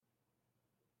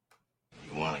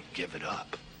give it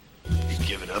up. You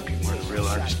give it up, you weren't a real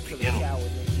artist to begin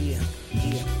with.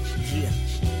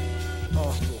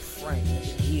 Little Frank,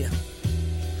 yeah.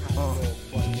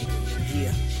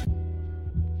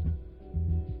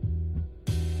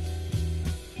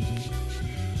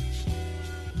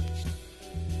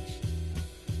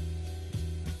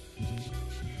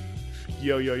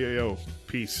 Yeah. Yo.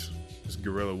 Peace. It's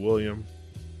Gorilla William,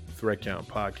 Threat Count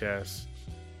Podcast.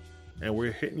 And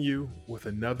we're hitting you with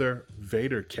another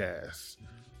Vader cast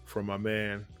from my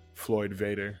man, Floyd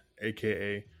Vader,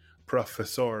 a.k.a.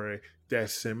 Professore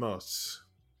Decimos.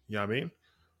 You know what I mean?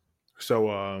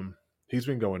 So, he's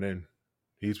been going in.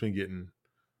 He's been getting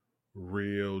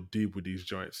real deep with these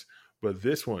joints. But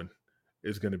this one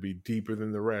is going to be deeper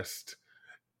than the rest.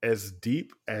 As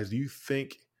deep as you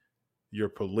think your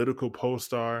political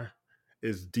posts are,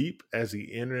 as deep as the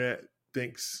internet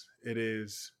thinks it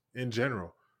is in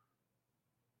general.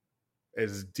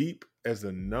 As deep as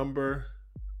the number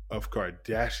of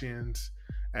Kardashians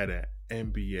at an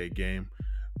NBA game.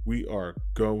 We are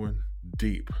going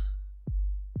deep.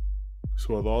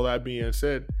 So with all that being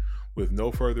said, with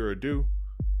no further ado,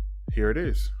 here it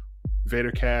is.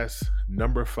 VaderCast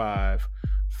number 5,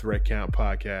 Threat Count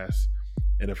Podcast.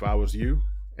 And if I was you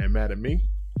and mad at me,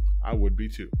 I would be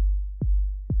too.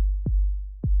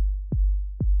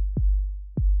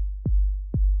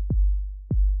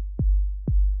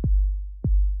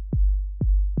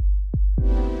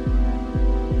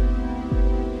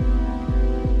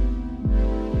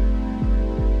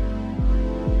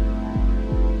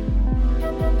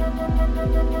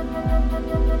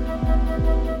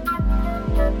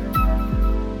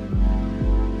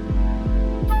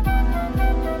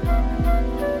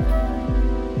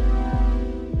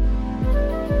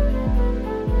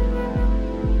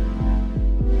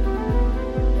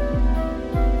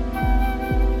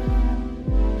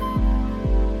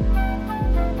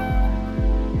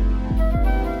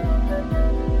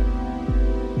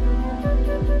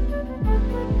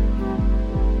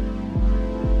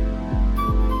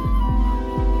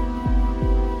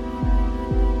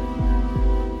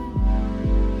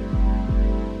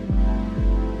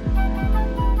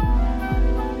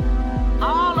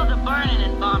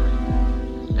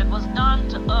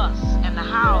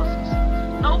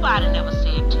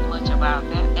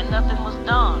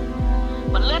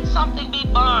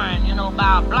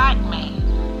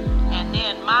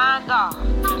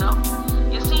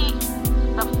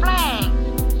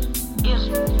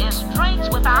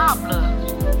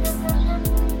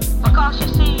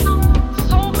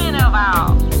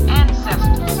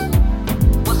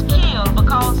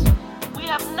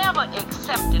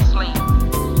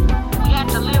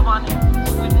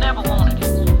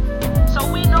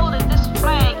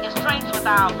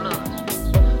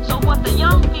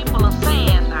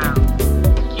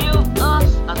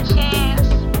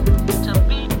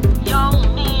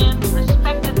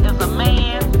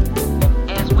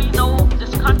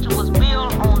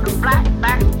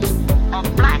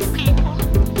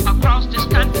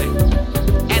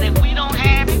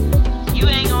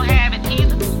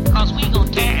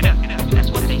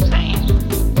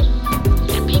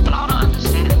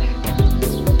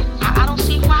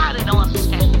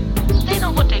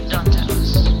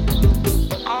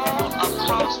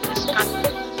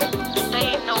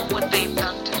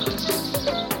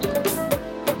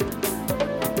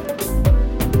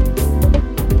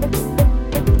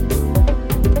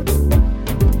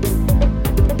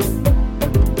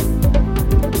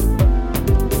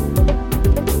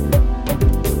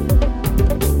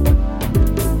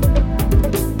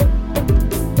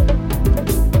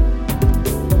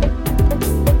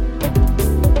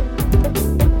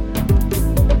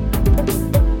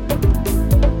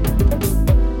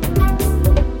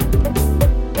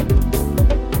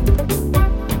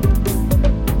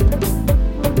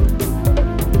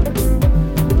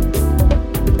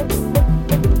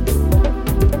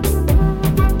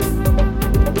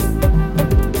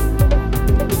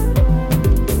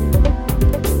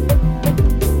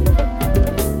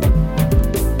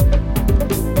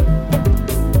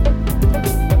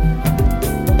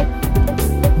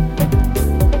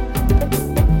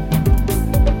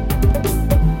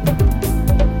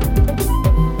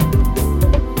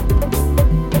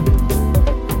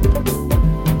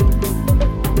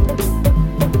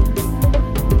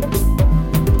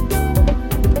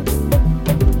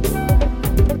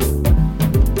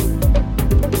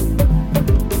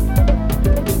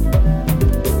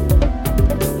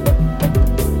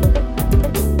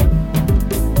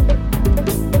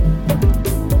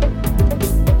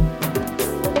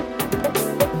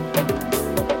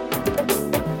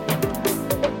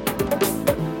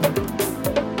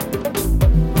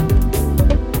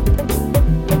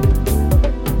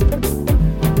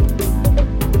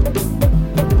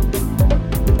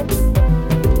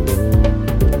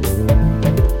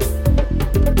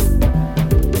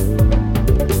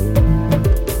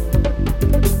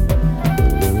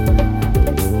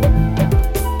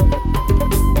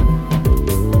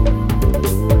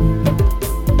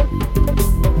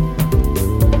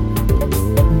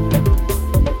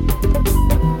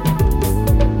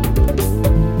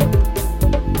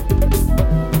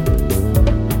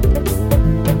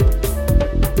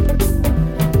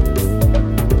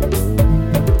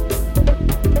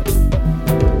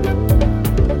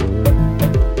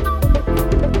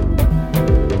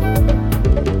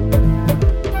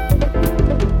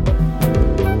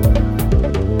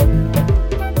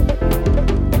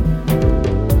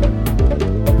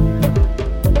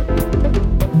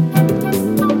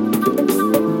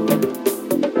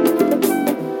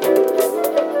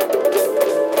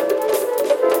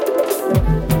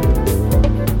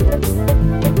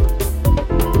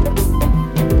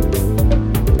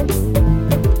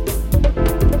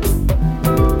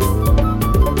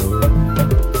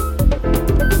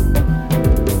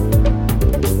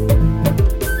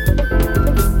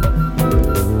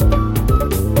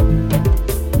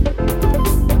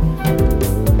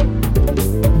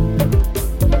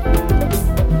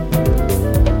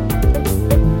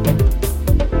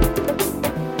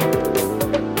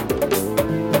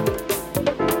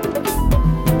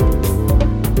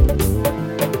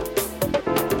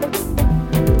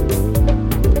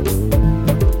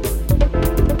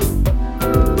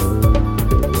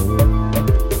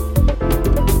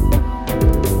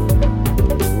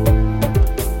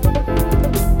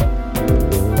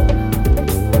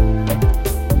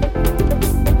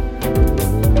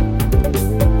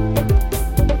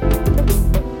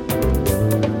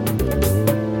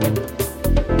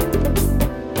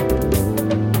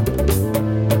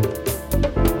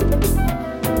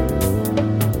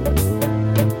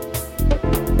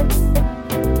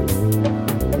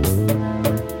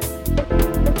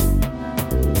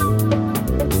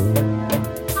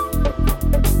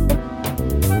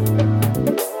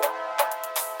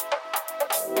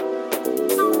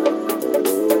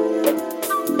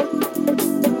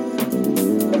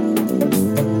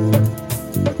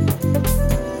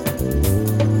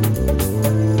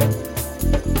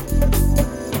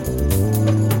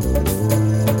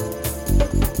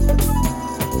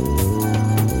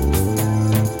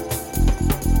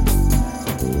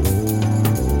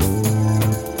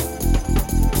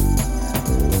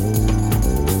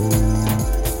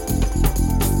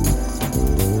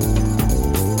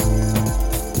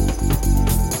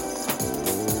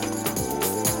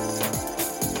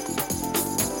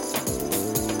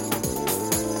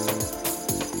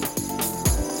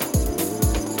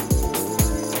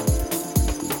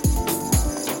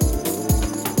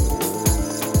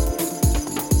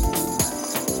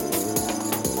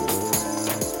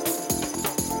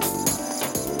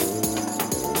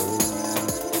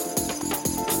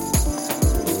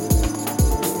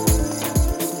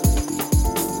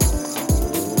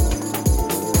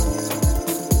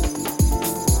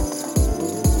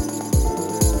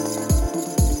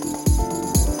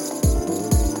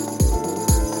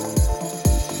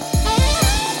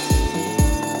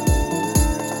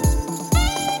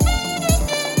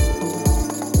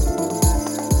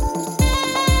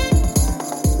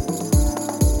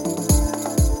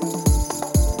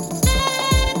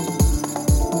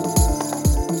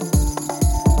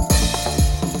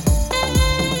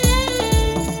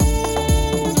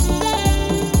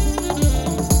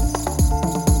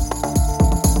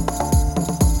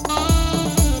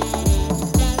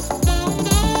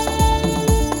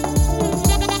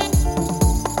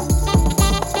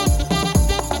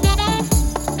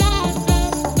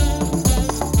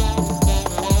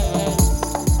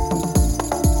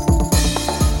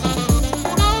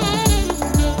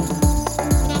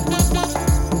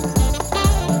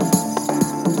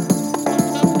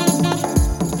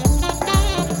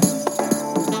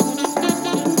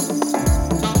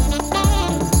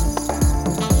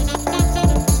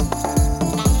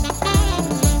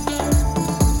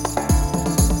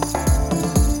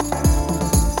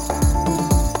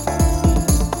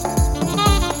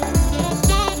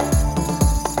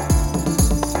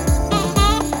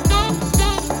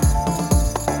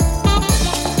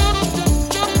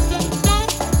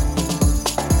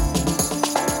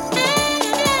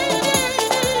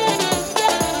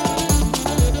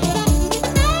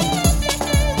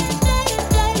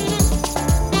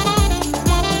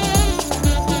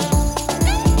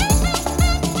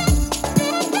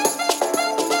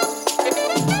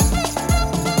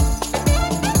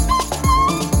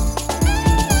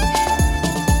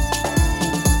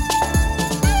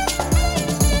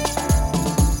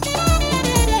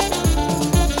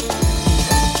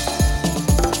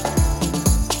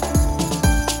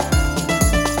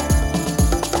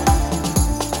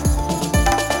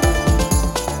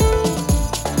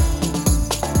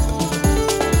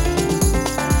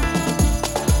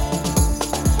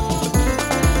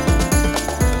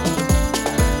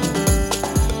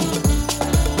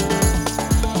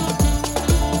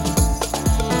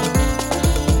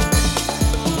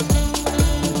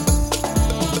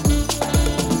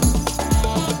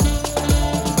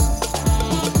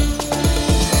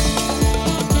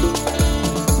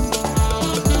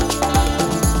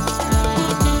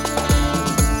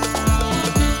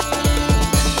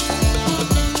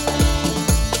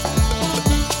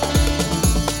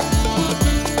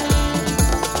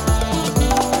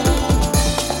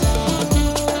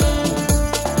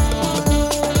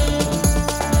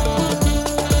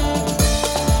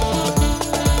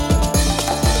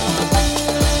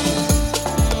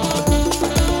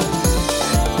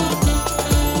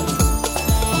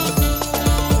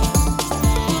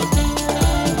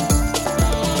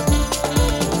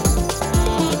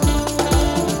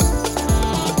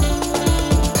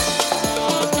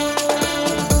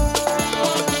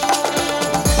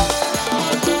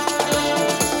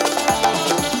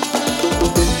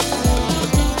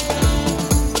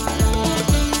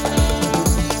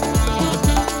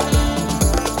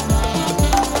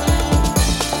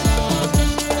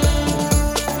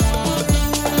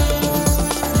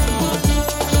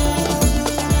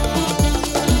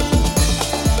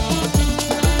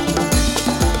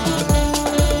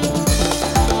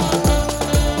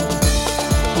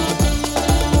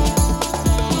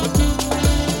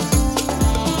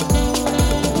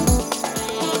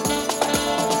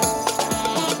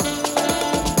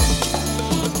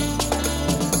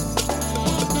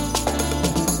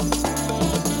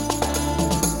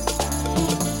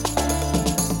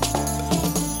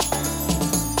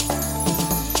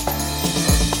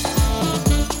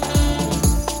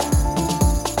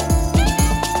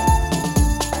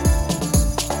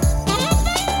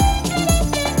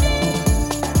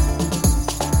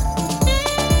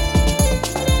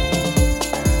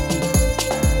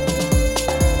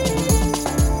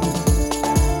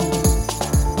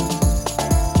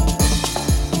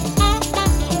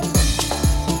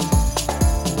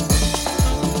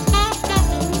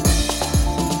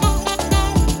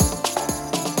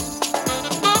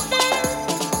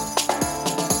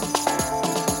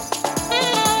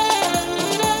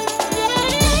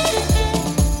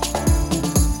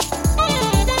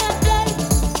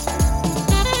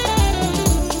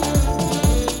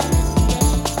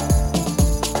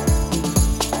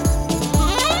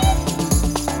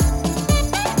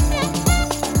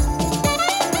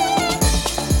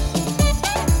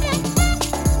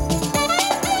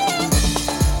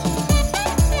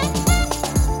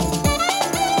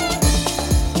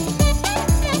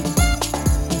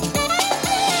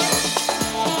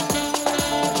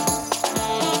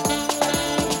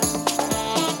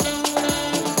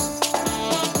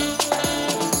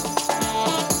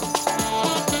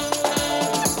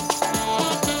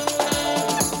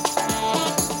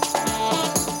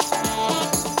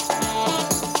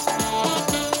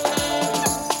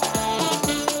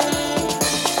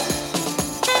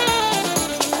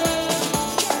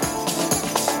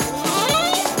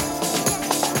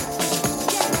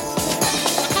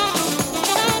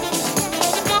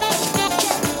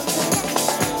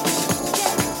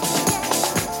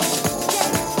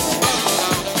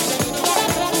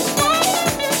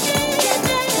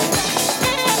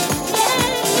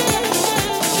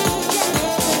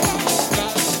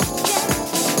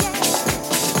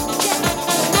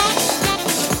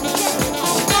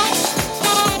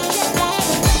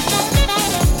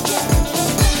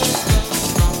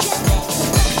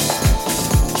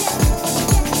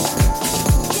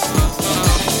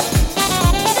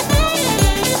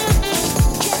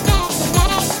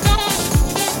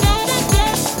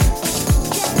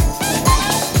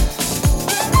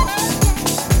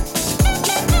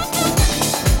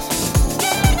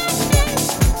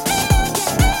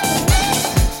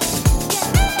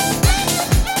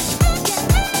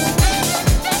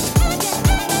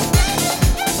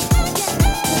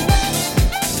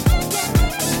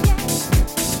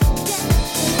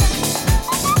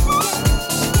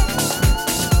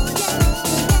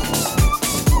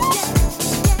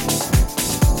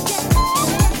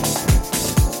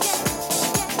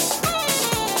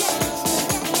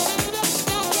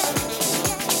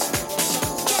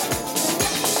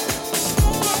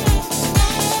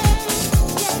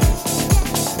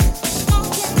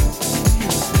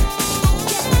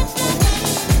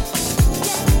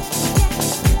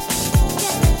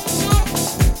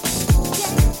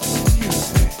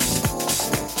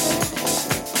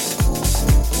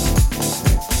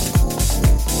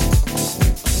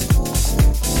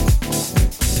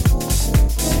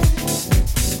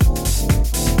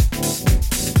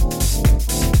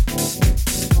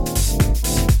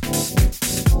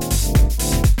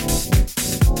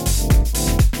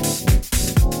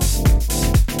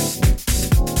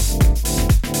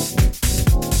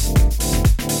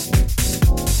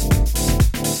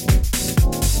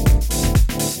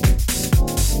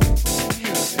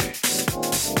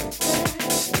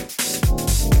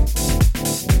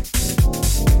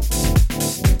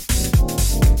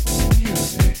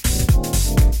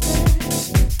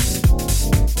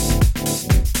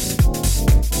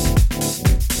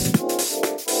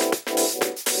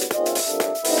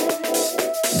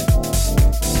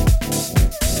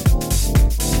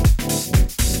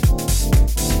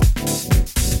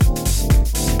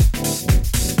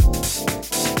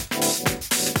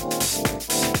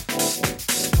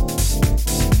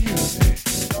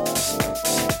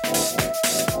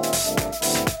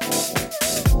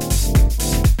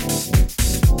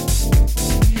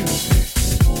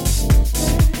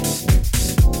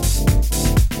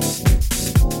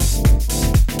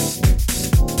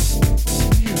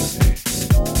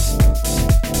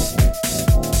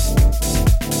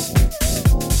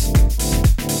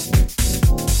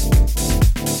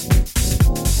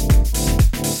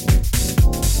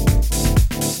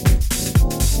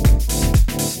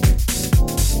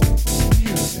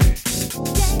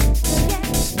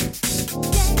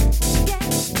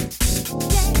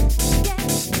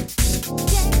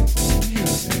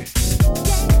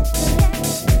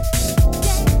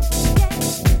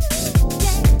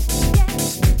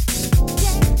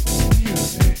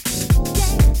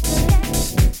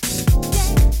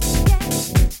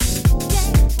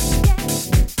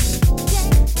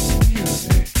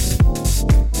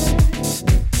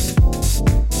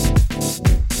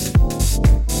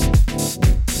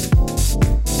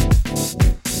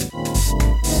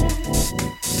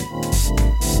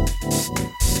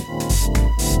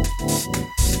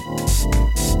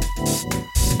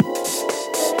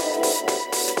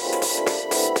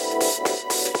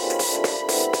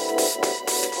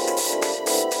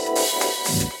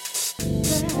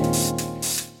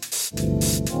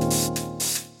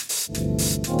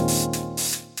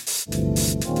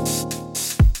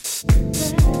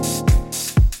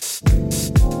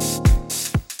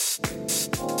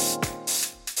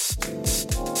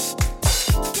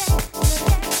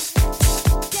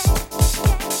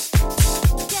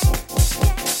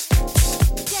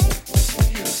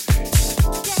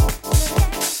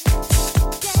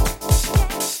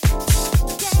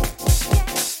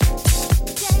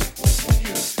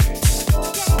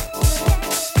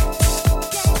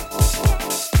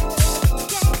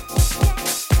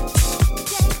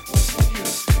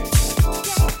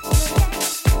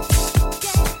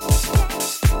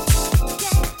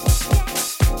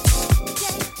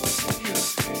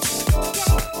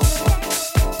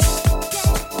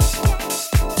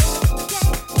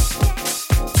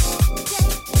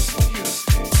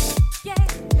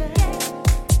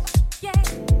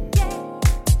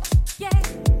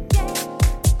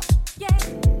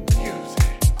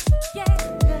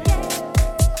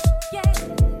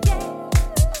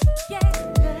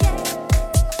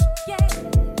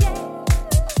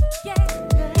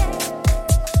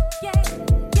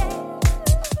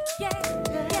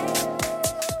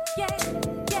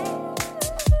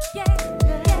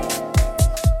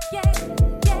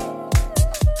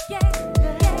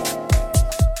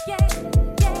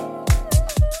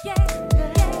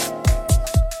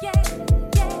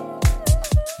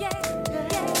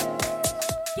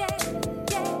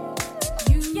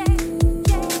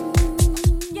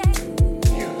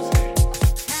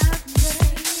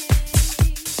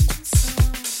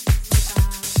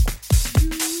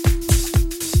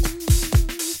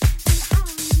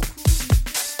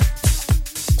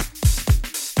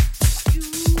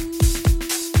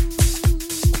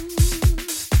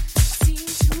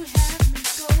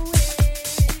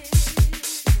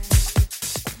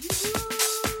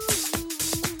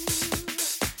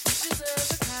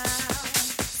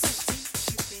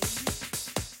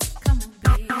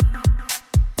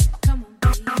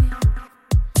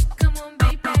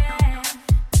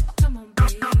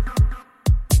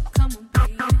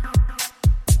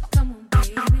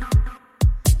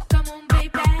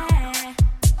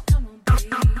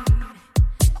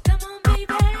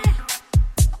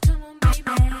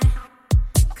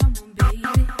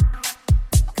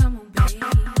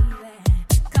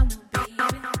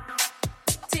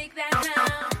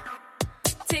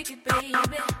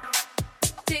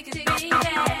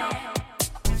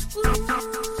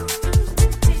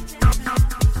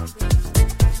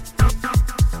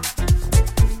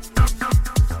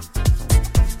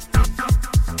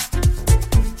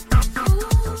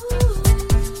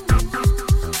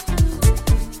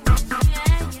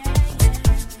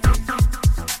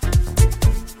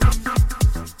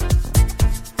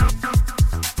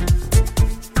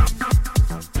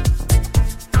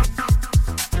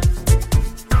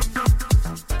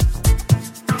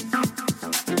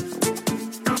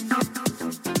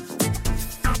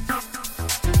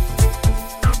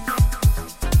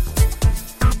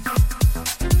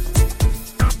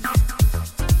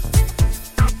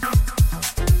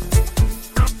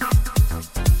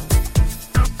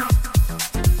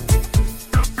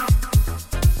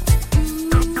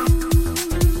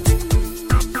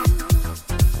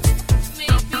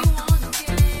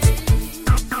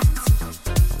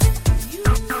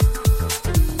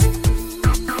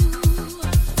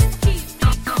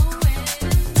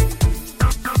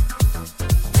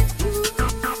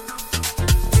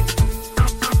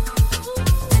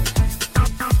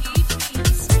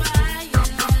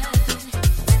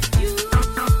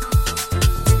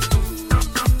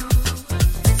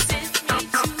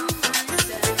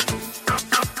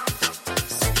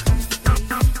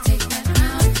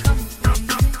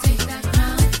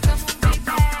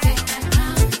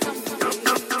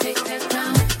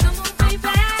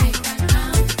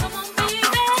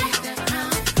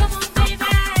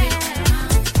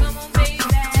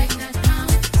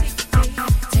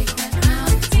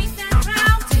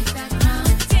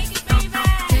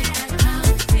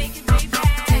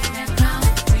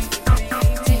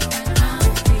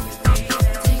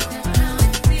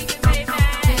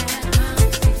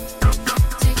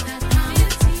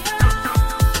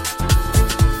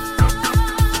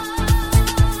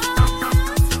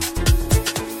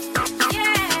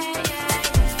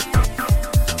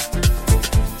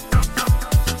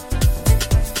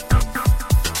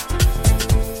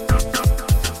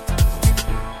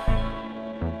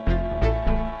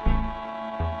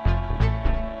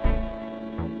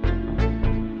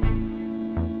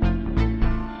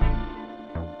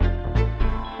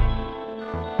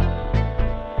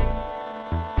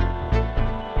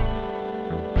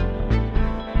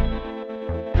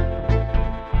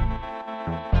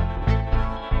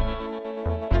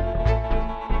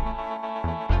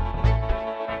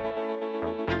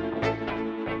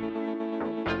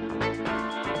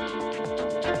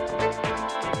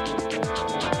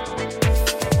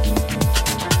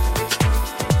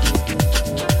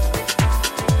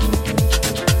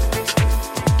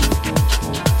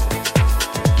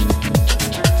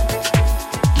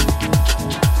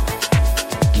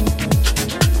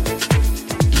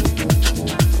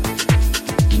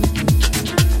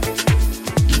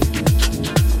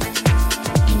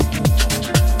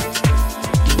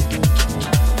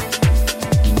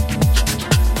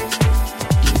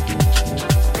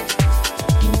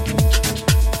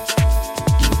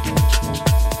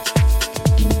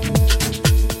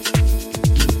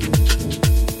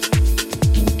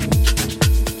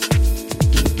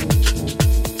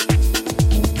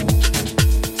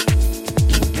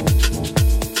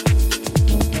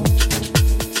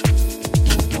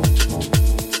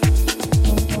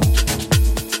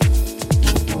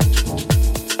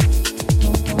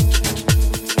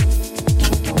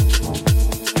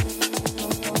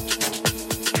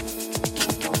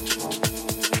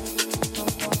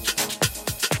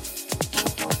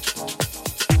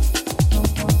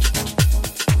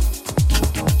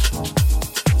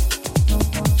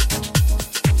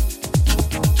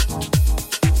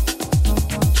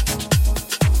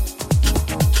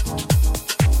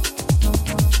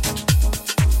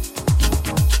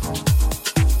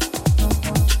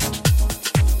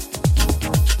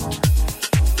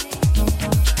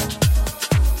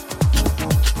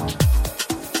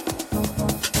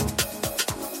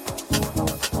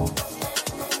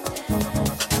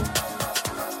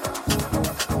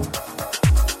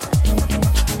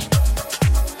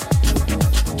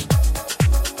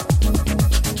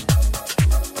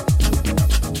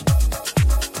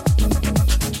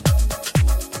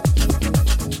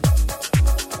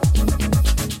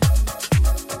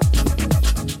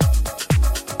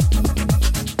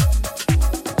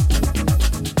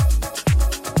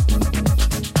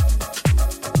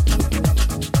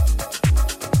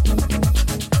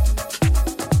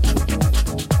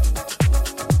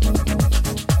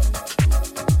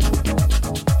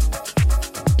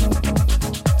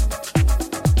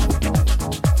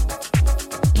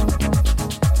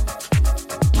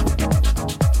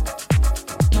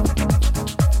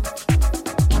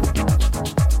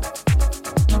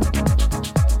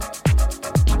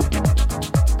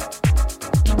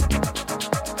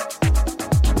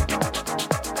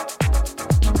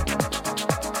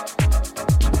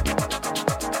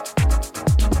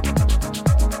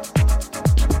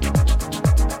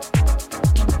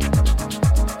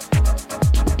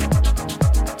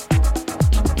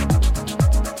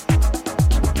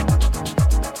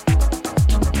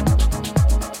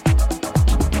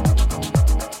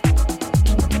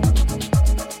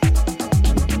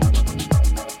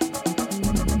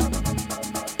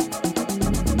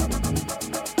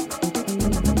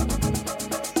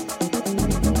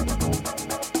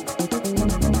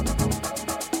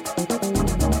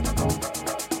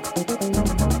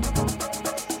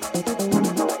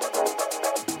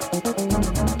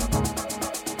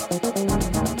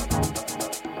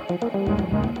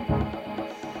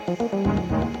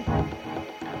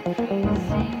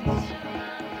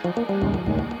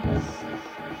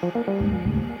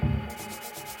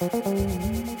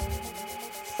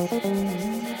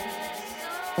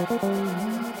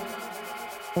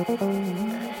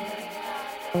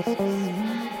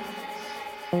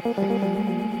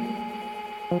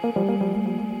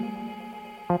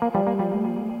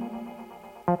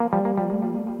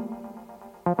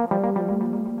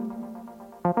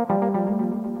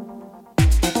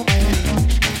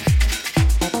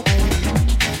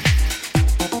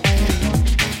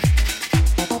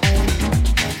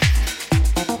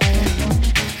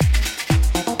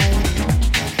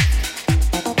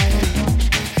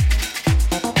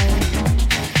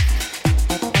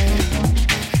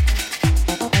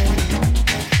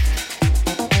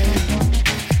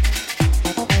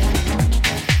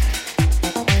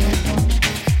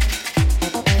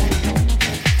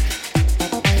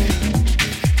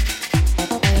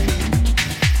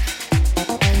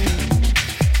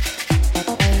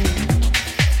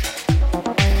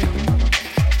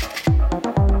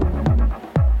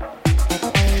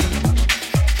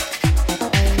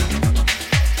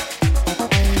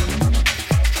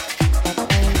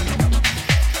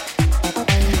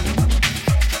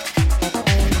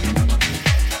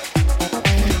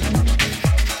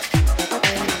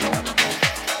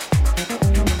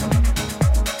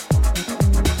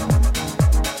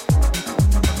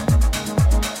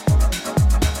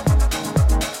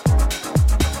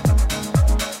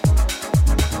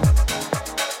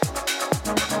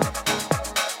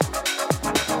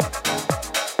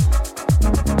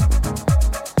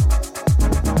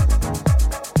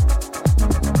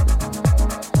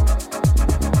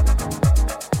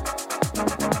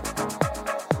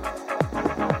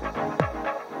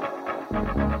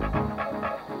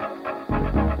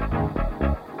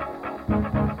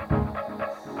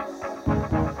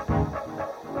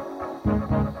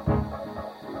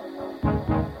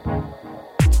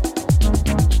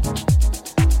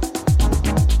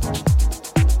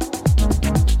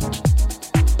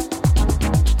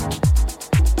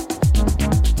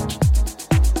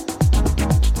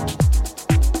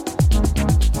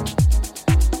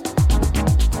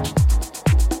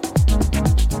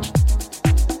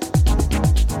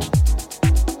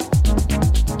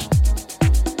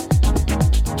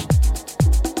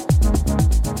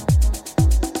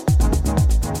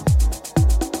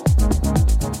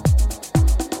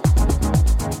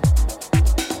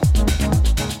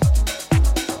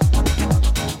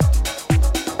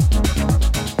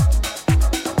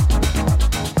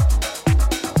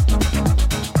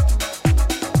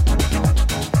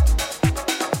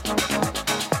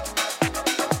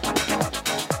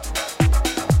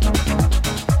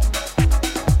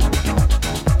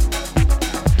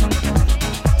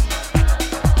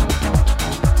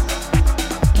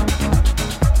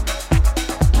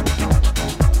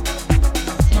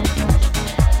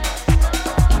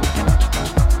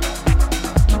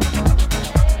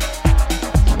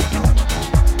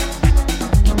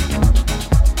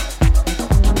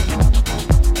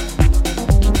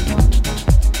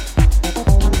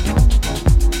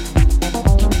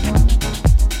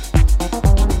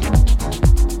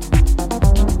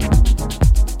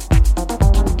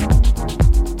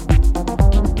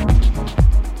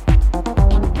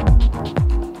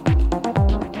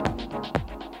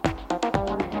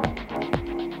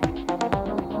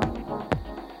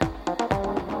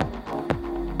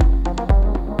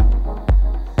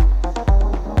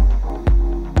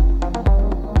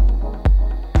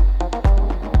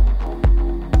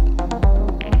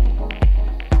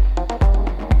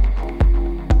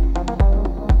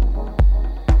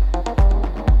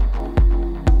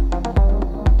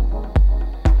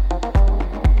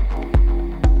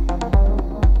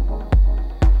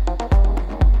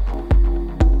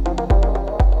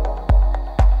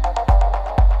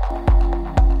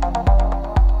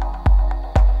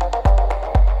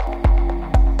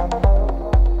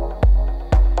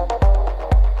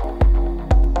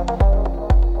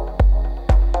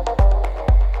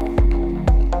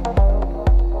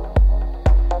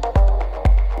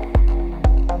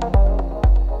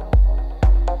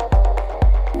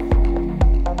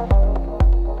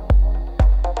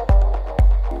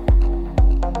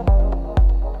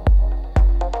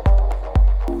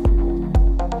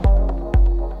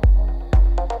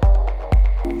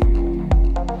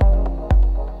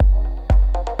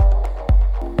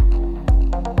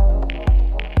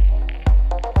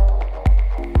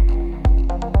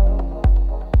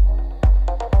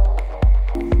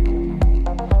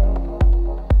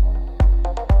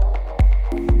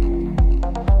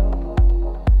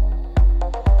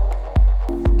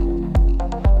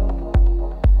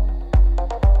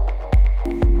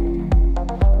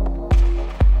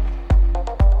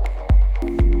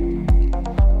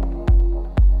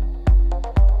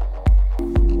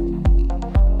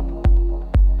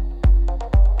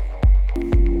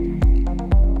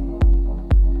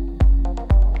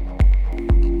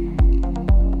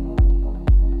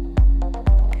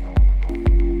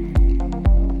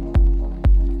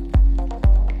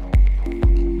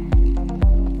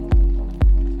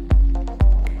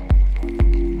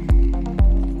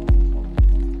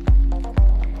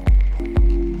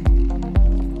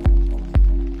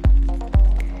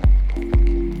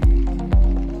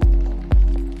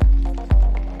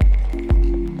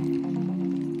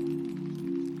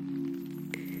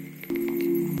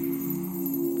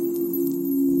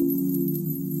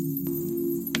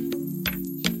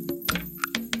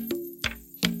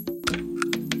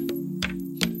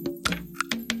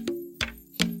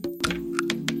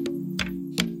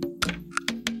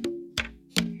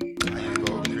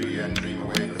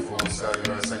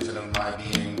 my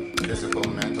being, physical,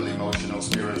 mental, emotional,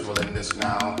 spiritual in this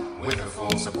now, with the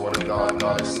full support of God,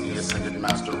 Goddess, the Ascended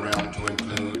Master Realm to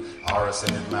include our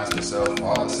Ascended Master Self,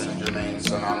 Paula Saint Germain,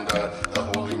 Sananda, the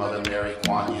Holy Mother Mary,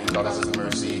 Kuan Yin, Goddess of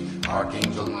Mercy,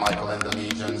 Archangel Michael and the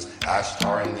legions,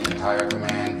 Ashtar and the entire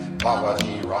command,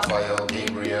 Babaji, Raphael,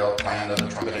 Gabriel, Clan of the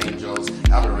Trumpet Angels,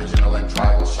 Aboriginal and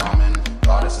Tribal Shaman,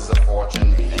 Goddesses of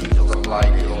Fortune, Angels of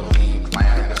Light, Elohim,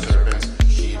 Clan of the Serpents,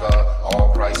 Shiva,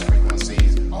 all Christ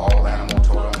frequencies, all animal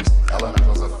totems,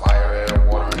 elementals of fire, air,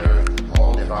 water, and earth,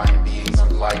 all divine beings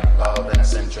of light, love, and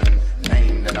ascension,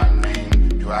 named and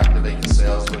unnamed, to activate the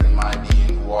cells within my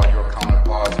being who are your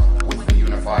counterparts with the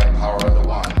unified power of the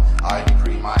One. I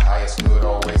decree my highest good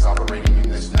always operating in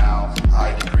this now.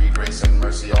 I decree grace and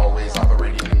mercy always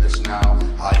operating in this now.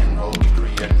 I invoke,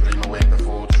 decree, and dream awake the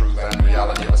full truth and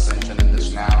reality of ascension in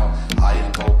this now. I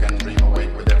invoke and dream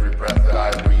awake with every breath that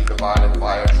I breathe, the violet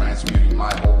fire transmuting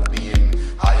my whole being.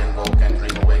 I invoke and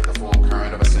dream awake the full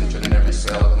current of ascension in every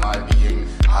cell of my being.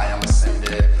 I am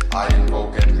ascended. I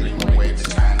invoke and dream awake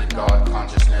expanded God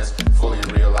consciousness, fully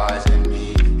realized in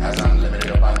me, as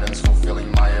unlimited abundance,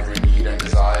 fulfilling my every need and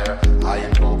desire. I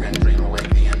invoke and dream awake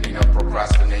the ending of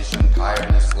procrastination,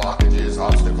 tiredness, blockages,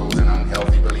 obstacles, and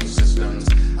unhealthy belief systems.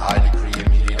 I decree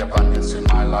immediate abundance in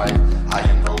my life. I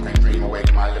invoke and dream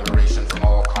awake my liberation from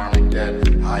all karmic debt.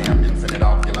 I am infinite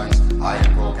opulence. I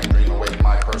invoke and dream awake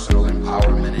my personal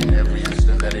empowerment in every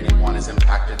instant that anyone is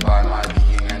impacted by my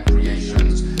being and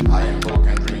creations. I invoke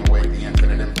and dream awake the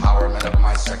infinite empowerment of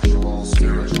my sexual,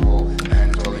 spiritual,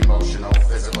 mental, emotional,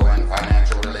 physical, and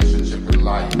financial relationship with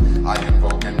life. I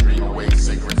invoke and dream awake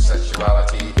sacred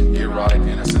sexuality, erotic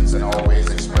innocence, and always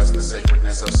express the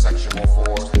sacredness of sexual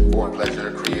force for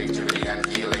pleasure, creativity, and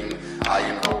healing. I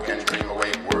invoke and dream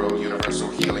awake world universal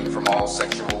healing from all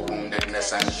sexual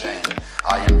woundedness and shame.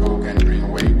 I invoke and dream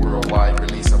awake worldwide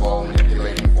release of all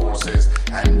manipulating forces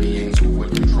and beings who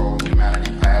would control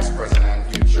humanity past, present,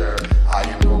 and future. I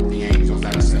invoke the angels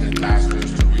and ascended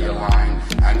masters to realign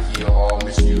and heal all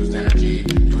misused energy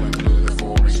to include the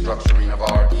full restructuring of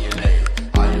our DNA.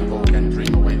 I invoke and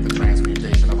dream awake the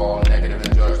transmutation of all negative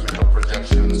and judgmental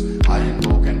projections. I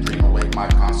invoke and dream awake my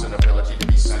constant ability to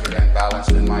be centered and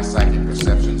balanced in my psychic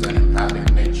perceptions and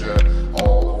empathic nature.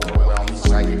 All overwhelming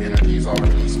psychic energies are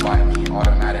released by me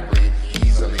automatically,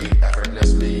 easily,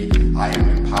 effortlessly. I am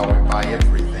empowered by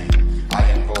everything. I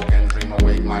invoke and dream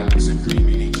awake my lucid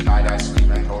dreaming each night I sleep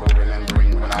and total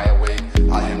remembering when I awake.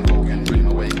 I invoke and dream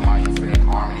awake my infinite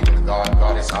harmony with God,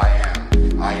 Goddess I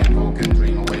am. I invoke and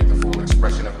dream awake the full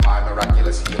expression of my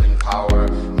miraculous healing power.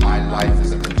 My life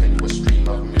is a continuous stream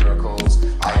of miracles.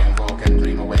 I invoke and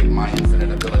dream awake my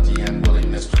infinite ability and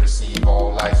willingness to receive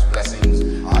all life's blessings.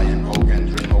 I invoke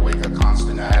and dream awake a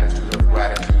constant attitude of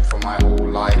gratitude for my whole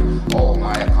life, all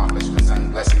my accomplishments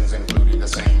and blessings, including the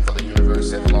same for the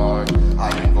universe at large. I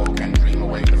invoke and dream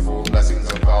awake the full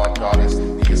blessings of God, Goddess,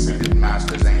 the ascended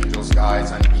masters, angels,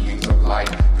 guides, and beings of light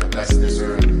to bless this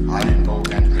earth. I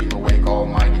invoke and dream awake all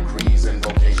my decrees,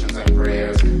 invocations, and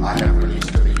prayers I have released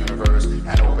to the universe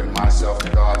and open myself to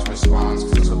God's response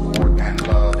to support and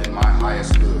love in my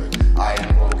highest good. I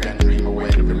invoke and dream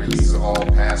awake the release of all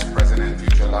past, present, and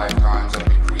future lifetimes of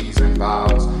decrees and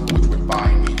vows which would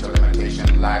bind me to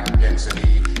limitation, lack,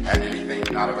 density, and anything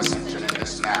not of ascension in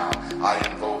this now. I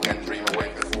invoke and dream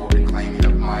awake the full reclaiming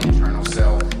of my eternal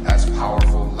self as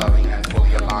powerful, loving, and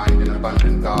fully aligned in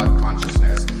abundant God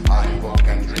consciousness. I invoke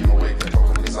and dream awake the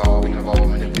total dissolving of all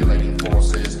manipulating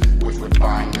forces which would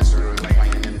bind this earth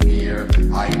plane in fear.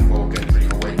 I invoke and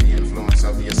dream awake the influence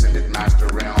of the ascended master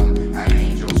realm and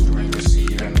angels to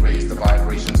intercede and raise the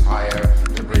vibrations higher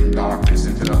to bring darkness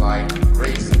into the light,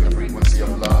 raising the frequency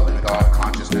of love and God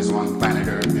consciousness on planet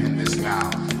Earth in this now.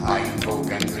 I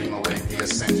invoke and dream awake the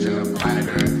ascension of planet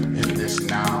Earth in this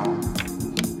now.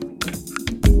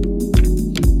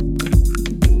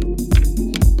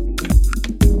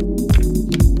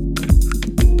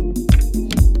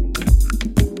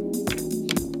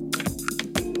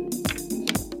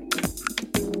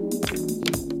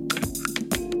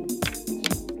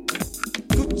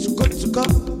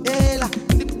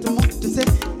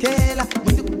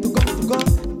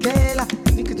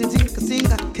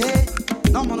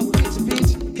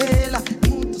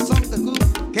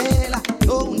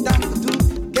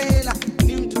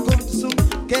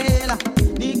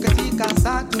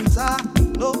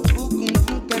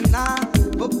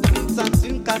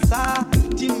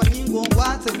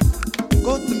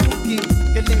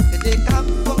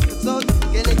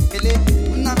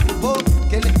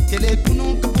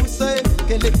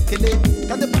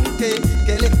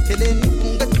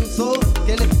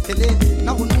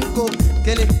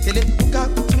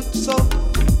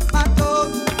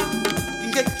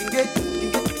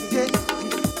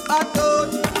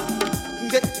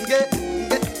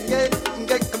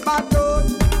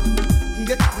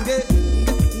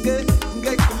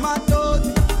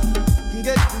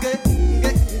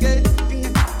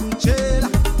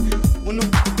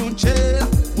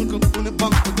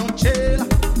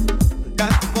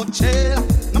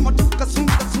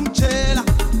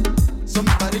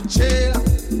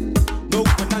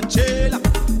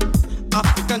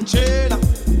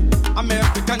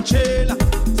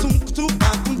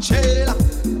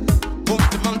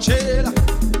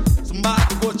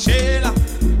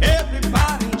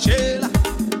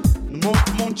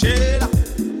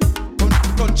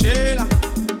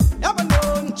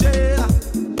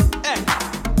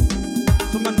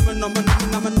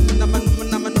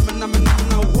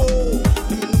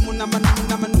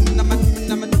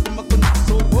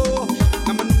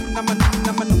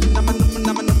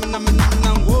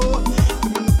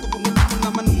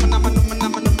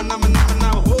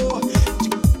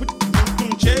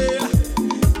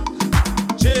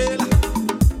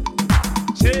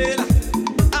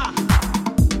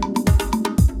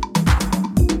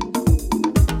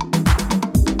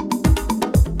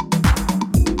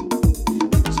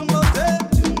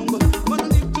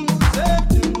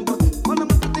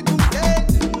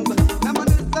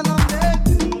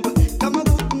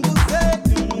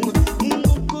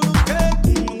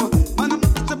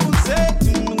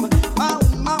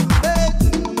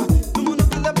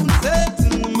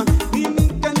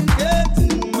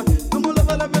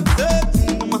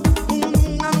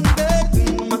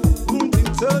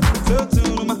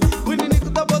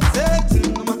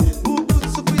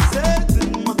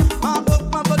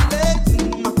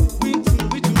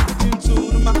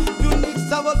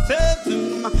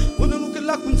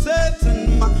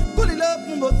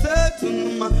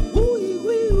 Ooh,